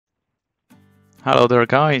Hello there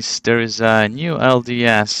guys, there is a new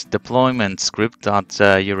LDS deployment script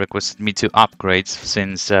that you requested me to upgrade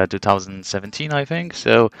since 2017 I think,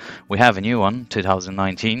 so we have a new one,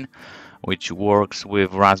 2019, which works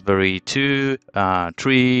with Raspberry 2,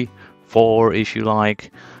 3, 4 if you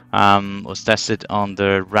like. Was tested on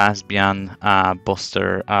the Raspbian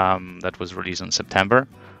booster that was released in September.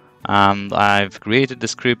 I've created the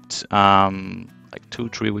script like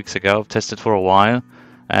 2-3 weeks ago, tested for a while.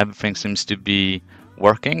 Everything seems to be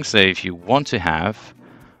working. So if you want to have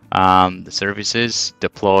the services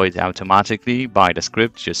deployed automatically by the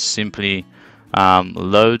script, just simply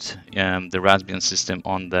load the Raspbian system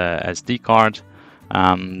on the SD card.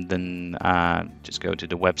 Then just go to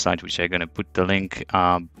the website, which I'm going to put the link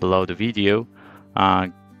below the video.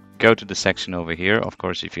 Go to the section over here. Of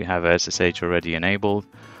course, if you have SSH already enabled,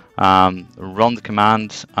 run the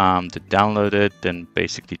command to download it, then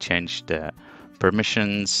basically change the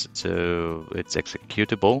permissions so it's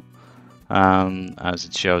executable as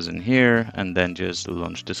it shows in here, and then just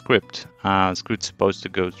launch the script. Script's supposed to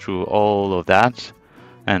go through all of that,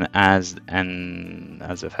 and as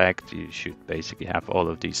effect, you should basically have all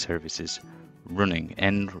of these services running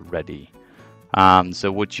and ready.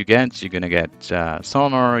 So what you get, you're gonna get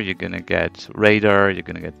Sonarr, you're gonna get Radarr, you're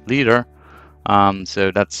gonna get Lidarr.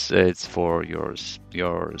 So it's for your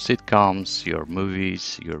sitcoms, your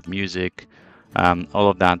movies, your music. All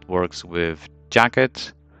of that works with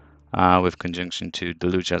Jackett, with conjunction to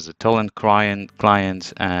Deluge as a torrent client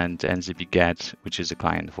and NZBGet, which is a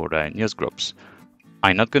client for the newsgroups.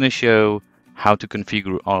 I'm not going to show how to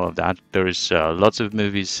configure all of that. There's lots of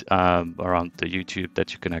movies around the YouTube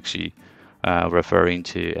that you can actually refer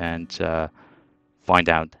into and find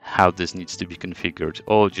out how this needs to be configured,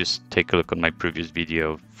 or just take a look on my previous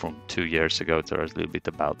video from 2 years ago. There's a little bit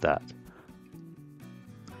about that.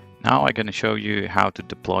 Now I'm going to show you how to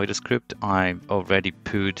deploy the script. I've already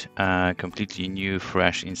put a completely new,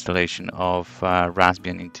 fresh installation of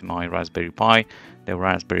Raspbian into my Raspberry Pi. The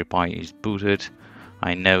Raspberry Pi is booted.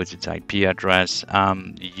 I know its IP address.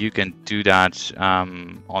 You can do that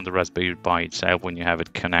on the Raspberry Pi itself when you have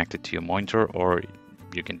it connected to your monitor, or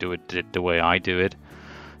you can do it the way I do it.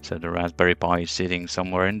 So the Raspberry Pi is sitting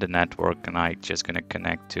somewhere in the network, and I'm just going to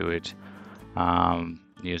connect to it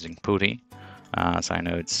using PuTTY. So I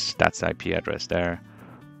know that's the IP address there.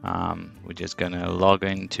 We're just gonna log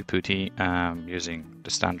into PuTTY using the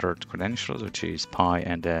standard credentials, which is Pi,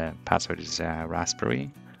 and the password is Raspberry.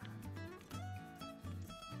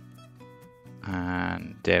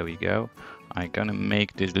 And there we go. I'm gonna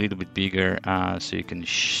make this a little bit bigger so you can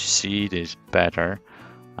see this better.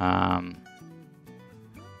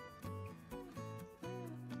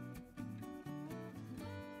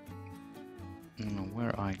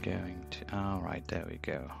 Where am I going to? All right, there we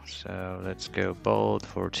go. So let's go bold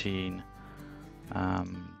 14,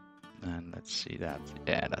 and let's see that.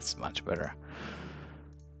 Yeah, that's much better.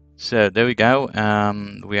 So there we go.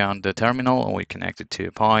 We are on the terminal, and we connected to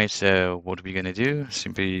a Pi. So what are we gonna do?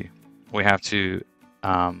 Simply, we have to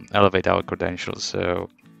elevate our credentials. So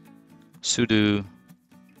sudo.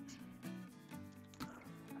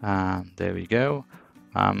 There we go.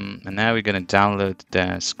 And now we're going to download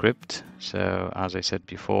the script. So as I said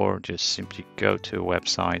before, just simply go to a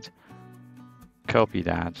website, copy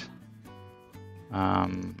that,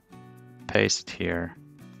 paste it here,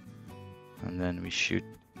 and then we should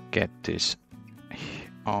get this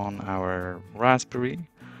on our Raspberry.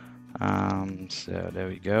 So there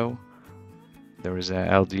we go. There is a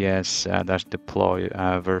LDS-deploy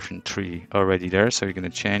version 3 already there. So you're going to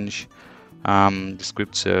change the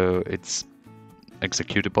script so it's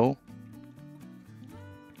executable.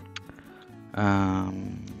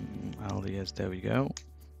 LDS, there we go.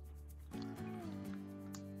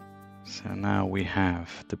 So now we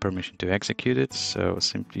have the permission to execute it. So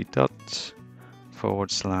simply /LDS,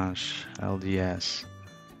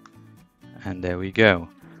 and there we go.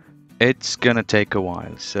 It's gonna take a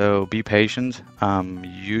while, so be patient.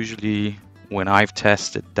 Usually when I've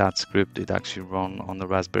tested that script, it actually run on the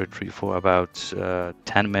Raspberry 3 for about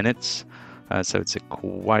 10 minutes. So it's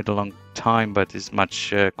quite a long time, but it's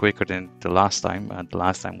much quicker than the last time. And the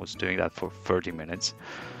last time was doing that for 30 minutes.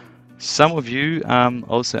 Some of you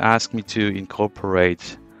also asked me to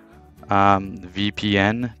incorporate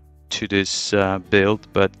VPN to this build,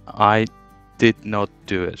 but I did not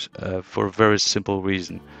do it for a very simple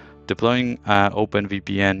reason. Deploying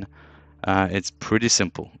OpenVPN, it's pretty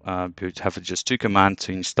simple. You have just 2 commands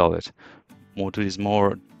to install it. What is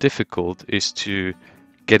more difficult is to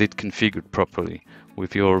get it configured properly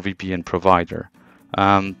with your VPN provider.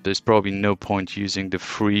 There's probably no point using the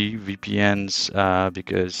free VPNs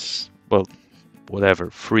because, well,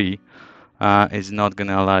 whatever, free. is not going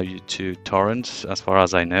to allow you to torrent, as far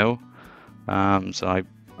as I know.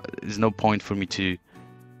 There's no point for me to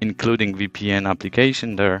including VPN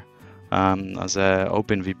application there as a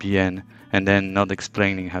open VPN and then not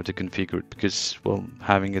explaining how to configure it, because, well,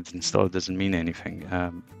 having it installed doesn't mean anything.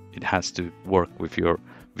 It has to work with your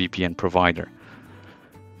VPN provider.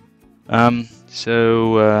 What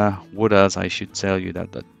else I should tell you?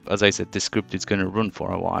 That as I said, this script is going to run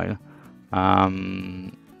for a while.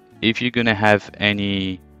 If you're going to have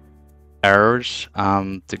any errors,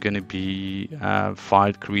 they're going to be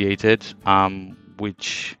file created,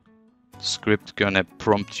 which script gonna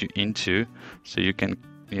prompt you into, so you can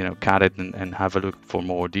cut it and have a look for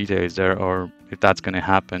more details there, or if that's going to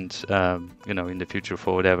happen in the future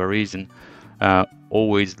for whatever reason,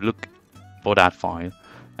 always look for that file.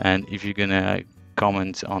 And if you're gonna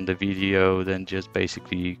comment on the video, then just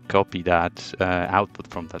basically copy that output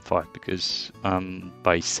from that file, because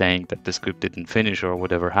by saying that the script didn't finish or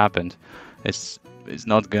whatever happened, it's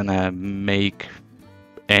not gonna make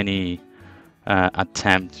any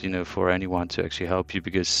attempt for anyone to actually help you,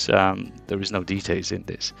 because there is no details in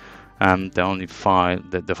this. The only file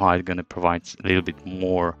that the file going to provide a little bit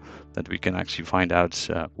more, that we can actually find out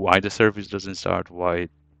why the service doesn't start, why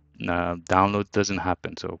download doesn't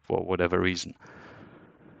happen, so for whatever reason.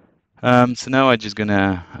 So now I'm just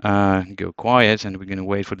gonna go quiet, and we're gonna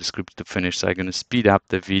wait for the script to finish. So I'm gonna speed up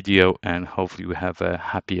the video, and hopefully we have a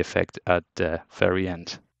happy effect at the very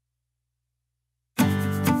end.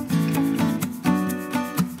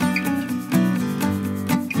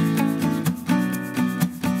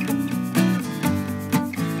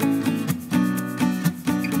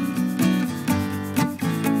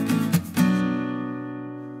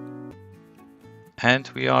 And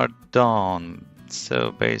we are done.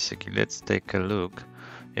 So basically, let's take a look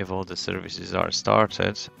if all the services are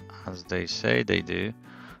started as they say they do.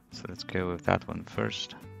 So let's go with that one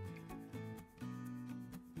first.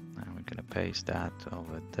 And we're gonna paste that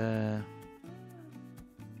over there.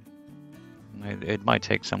 It might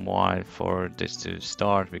take some while for this to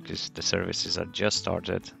start, because the services are just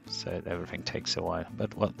started, so everything takes a while.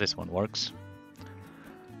 But well, this one works.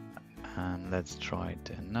 And let's try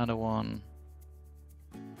another one.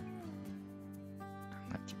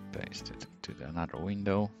 Let's paste it to another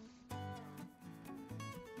window.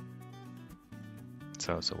 It's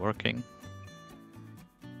also working.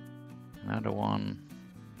 Another one.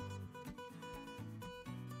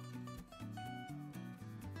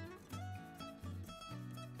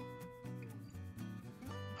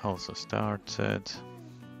 Also started.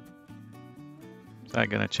 So I'm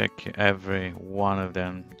gonna check every one of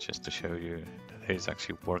them just to show you that it's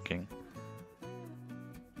actually working.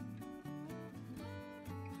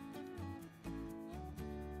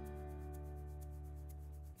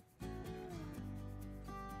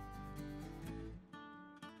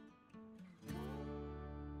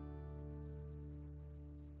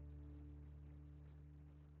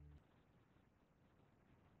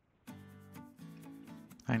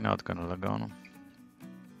 I'm not gonna log on.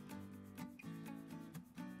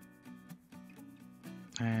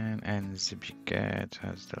 And NZBGet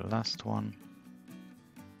has the last one.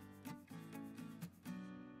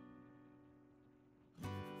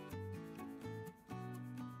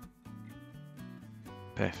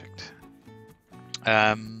 Perfect.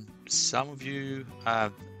 Some of you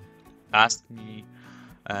have asked me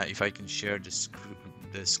if I can share the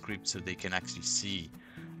script so they can actually see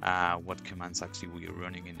what commands actually we are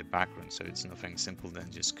running in the background. So it's nothing simple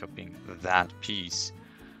than just copying that piece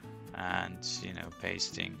and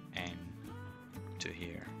pasting in to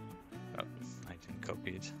here. Oh, I didn't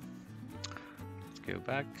copy it. Let's go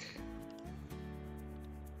back,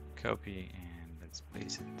 copy, and let's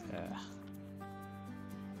place it there.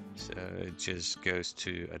 So it just goes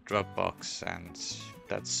to a Dropbox, and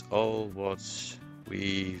that's all what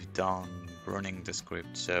we've done running the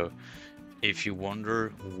script. So if you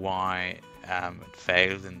wonder why it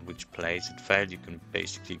failed and which place it failed, you can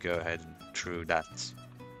basically go ahead and throw that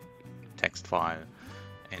text file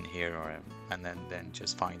in here, and then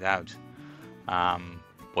just find out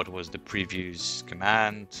what was the previous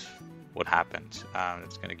command, what happened.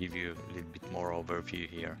 It's going to give you a little bit more overview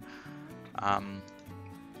here.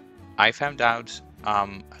 I found out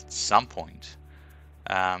at some point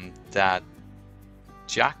that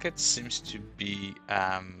Jackett seems to be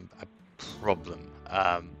a problem.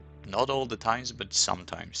 Not all the times, but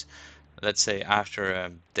sometimes. Let's say after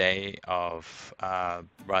a day of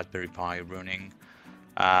Raspberry Pi running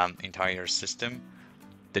entire system,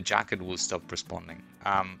 the Jackett will stop responding.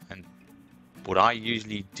 And what I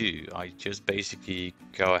usually do, I just basically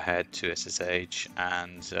go ahead to SSH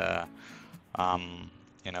and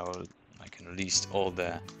I can list all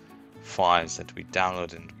the files that we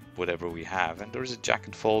download and whatever we have, and there's a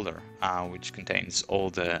Jackett folder which contains all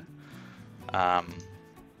the um,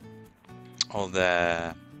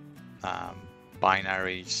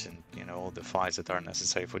 binaries and all the files that are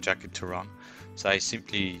necessary for Jackett to run. So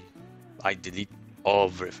I delete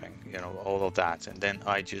everything, all of that, and then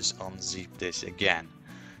I just unzip this again.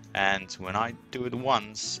 And when I do it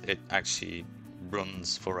once, it actually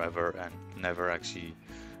runs forever and never actually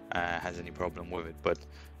has any problem with it. But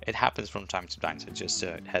it happens from time to time, so just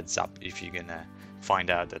a heads up if you're gonna find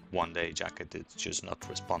out that one day Jackett is just not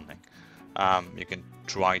responding. You can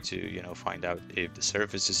try to find out if the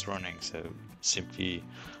service is running, so simply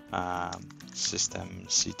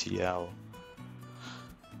systemctl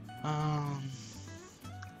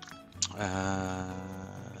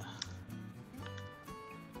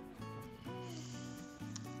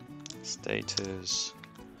status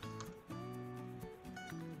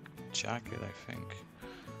Jackett, I think,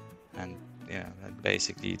 and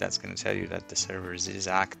basically that's going to tell you that the server is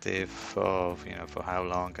active for how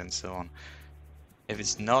long and so on. If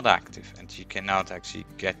it's not active and you cannot actually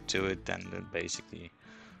get to it, then basically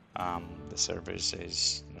the server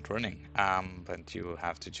is not running, but you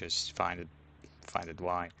have to just find it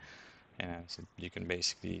why. So you can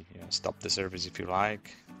basically stop the service if you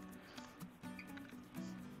like,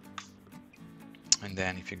 and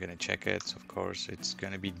then if you're gonna check it, of course it's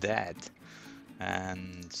gonna be dead.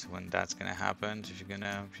 And when that's gonna happen, if you're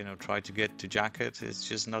gonna try to get to Jackett, it's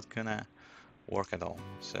just not gonna work at all.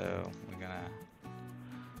 So we're gonna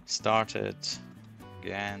start it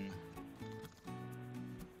again,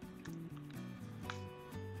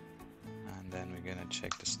 and then we're gonna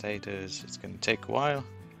check the status. It's gonna take a while,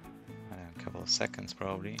 a couple of seconds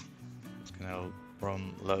probably. It's gonna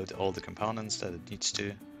load all the components that it needs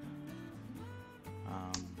to.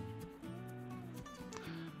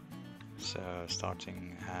 So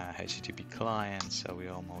starting HTTP client, so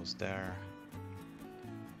we're almost there.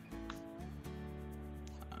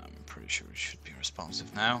 I'm pretty sure it should be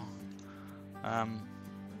responsive now.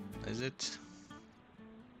 Is it?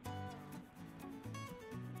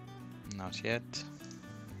 Not yet.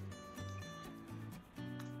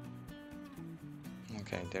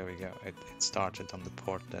 Okay, there we go. It started on the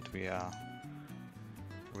port that we are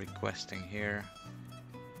requesting here.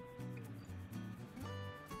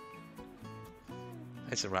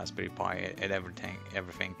 It's a Raspberry Pi.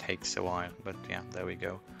 Everything takes a while, but yeah, there we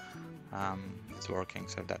go. It's working.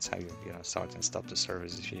 So that's how you start and stop the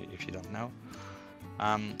service if you don't know.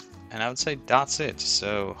 And I would say that's it.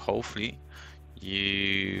 So hopefully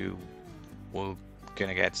you will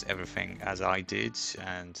gonna get everything as I did,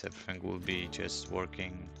 and everything will be just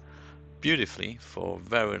working beautifully for a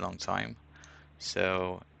very long time.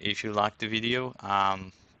 So if you liked the video,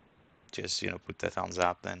 just put the thumbs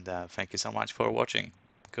up, and thank you so much for watching.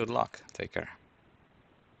 Good luck. Take care.